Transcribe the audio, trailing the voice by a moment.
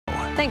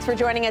Thanks for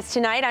joining us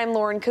tonight. I'm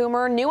Lauren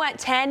Coomer. New at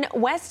 10,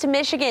 West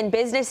Michigan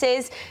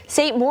businesses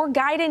say more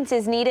guidance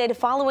is needed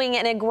following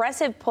an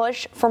aggressive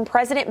push from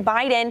President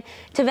Biden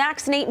to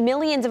vaccinate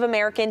millions of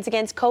Americans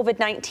against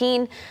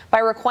COVID-19 by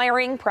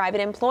requiring private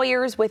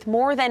employers with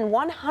more than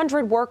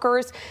 100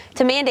 workers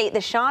to mandate the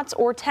shots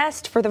or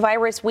test for the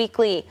virus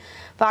weekly.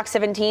 Fox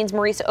 17's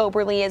Marisa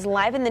Oberly is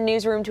live in the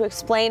newsroom to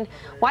explain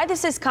why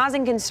this is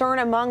causing concern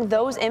among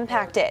those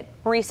impacted.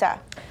 Marisa.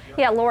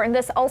 Yeah, Lauren,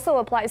 this also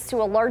applies to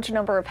a large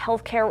number of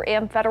healthcare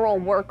and federal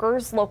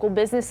workers. Local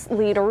business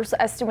leaders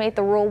estimate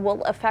the rule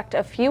will affect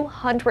a few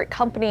hundred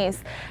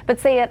companies,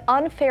 but say it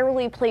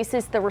unfairly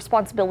places the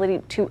responsibility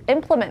to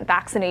implement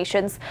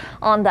vaccinations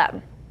on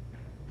them.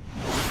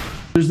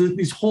 There's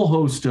this whole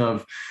host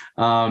of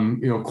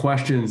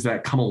questions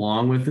that come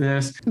along with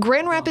this.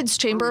 Grand Rapids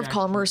Chamber of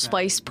Commerce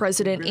Vice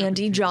President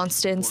Andy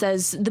Johnston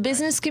says the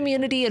business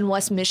community in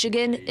West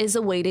Michigan is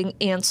awaiting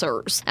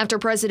answers after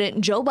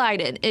President Joe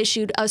Biden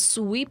issued a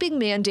sweeping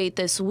mandate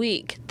this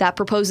week that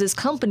proposes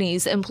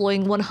companies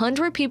employing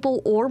 100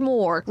 people or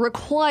more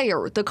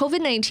require the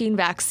COVID-19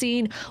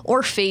 vaccine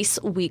or face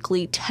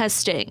weekly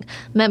testing.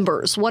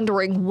 Members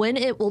wondering when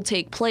it will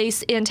take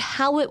place and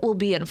how it will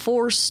be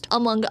enforced,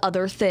 among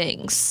other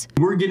things.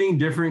 We're getting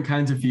different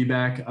kinds of feedback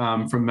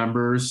from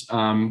members,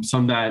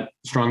 some that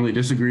strongly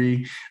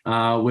disagree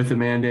with the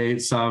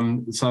mandate,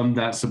 some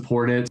that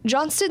support it.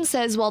 Johnston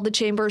says while the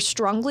chamber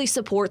strongly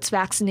supports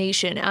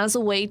vaccination as a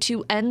way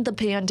to end the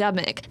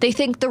pandemic, they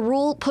think the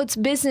rule puts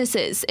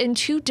businesses in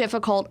too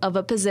difficult of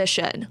a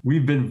position.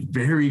 We've been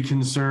very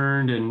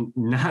concerned and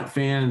not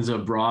fans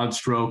of broad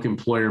stroke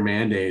employer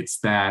mandates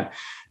that,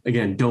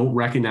 again, don't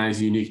recognize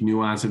the unique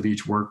nuance of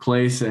each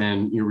workplace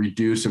and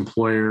reduce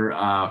employer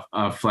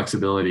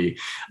flexibility.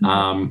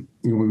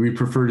 We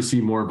prefer to see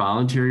more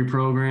voluntary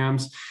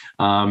programs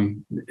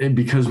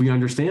because we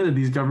understand that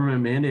these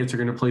government mandates are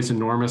going to place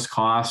enormous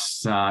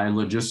costs and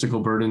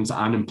logistical burdens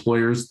on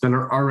employers that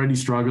are already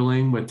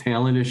struggling with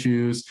talent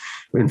issues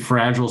and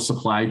fragile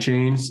supply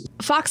chains.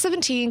 Fox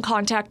 17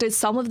 contacted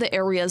some of the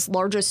area's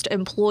largest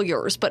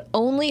employers, but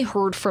only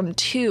heard from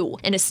two.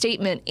 In a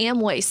statement,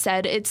 Amway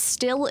said it's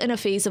still in a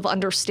phase of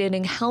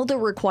understanding how the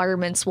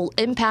requirements will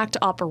impact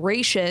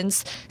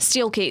operations.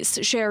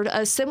 Steelcase shared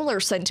a similar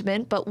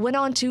sentiment, but went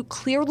on to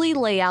clearly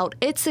lay out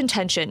its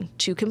intention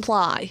to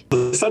comply.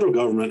 The federal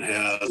government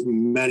has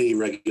many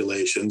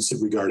regulations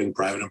regarding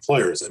private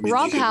employers.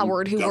 Rob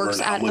Howard, who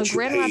works at a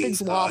Grand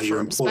Rapids law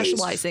firm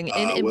specializing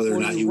in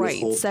employee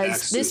rights,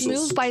 says this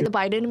move by the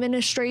Biden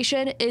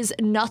administration is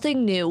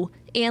nothing new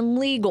and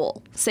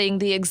legal, saying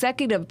the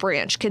executive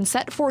branch can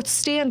set forth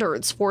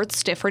standards for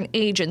its different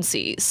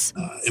agencies.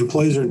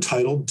 Employees are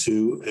entitled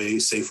to a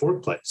safe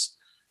workplace.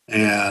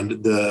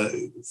 And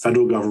the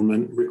federal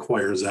government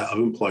requires that of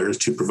employers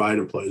to provide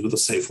employees with a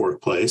safe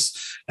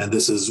workplace. And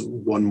this is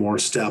one more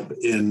step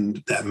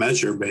in that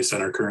measure based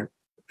on our current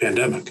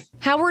pandemic.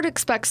 Howard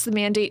expects the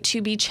mandate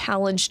to be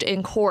challenged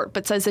in court,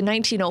 but says a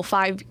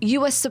 1905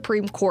 U.S.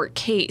 Supreme Court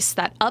case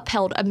that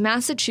upheld a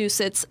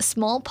Massachusetts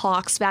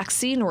smallpox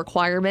vaccine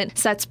requirement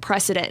sets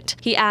precedent.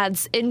 He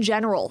adds, in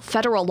general,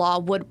 federal law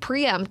would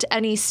preempt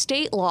any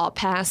state law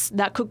passed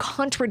that could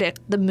contradict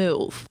the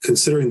move.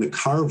 Considering the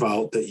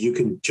carve-out that you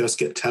can just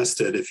get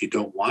tested if you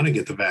don't want to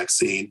get the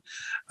vaccine,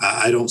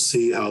 I don't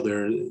see how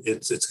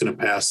it's going to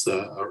pass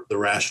the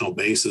rational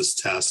basis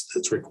test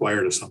that's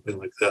required of something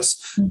like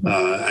this.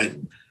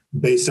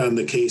 Based on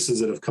the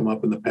cases that have come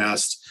up in the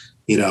past,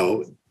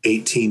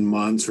 18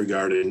 months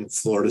regarding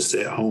Florida's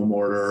stay-at-home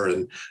order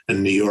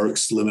and New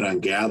York's limit on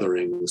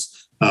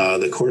gatherings,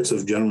 the courts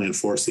have generally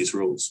enforced these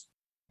rules.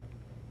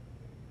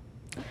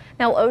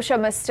 Now, OSHA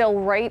must still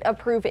write,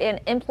 approve,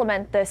 and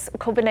implement this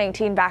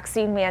COVID-19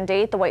 vaccine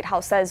mandate. The White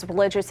House says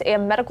religious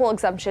and medical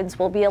exemptions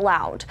will be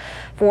allowed.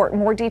 For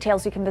more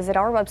details, you can visit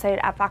our website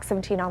at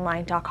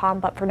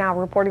fox17online.com. But for now,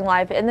 reporting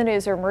live in the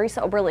newsroom,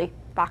 Marisa Oberly,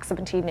 Fox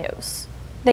 17 News.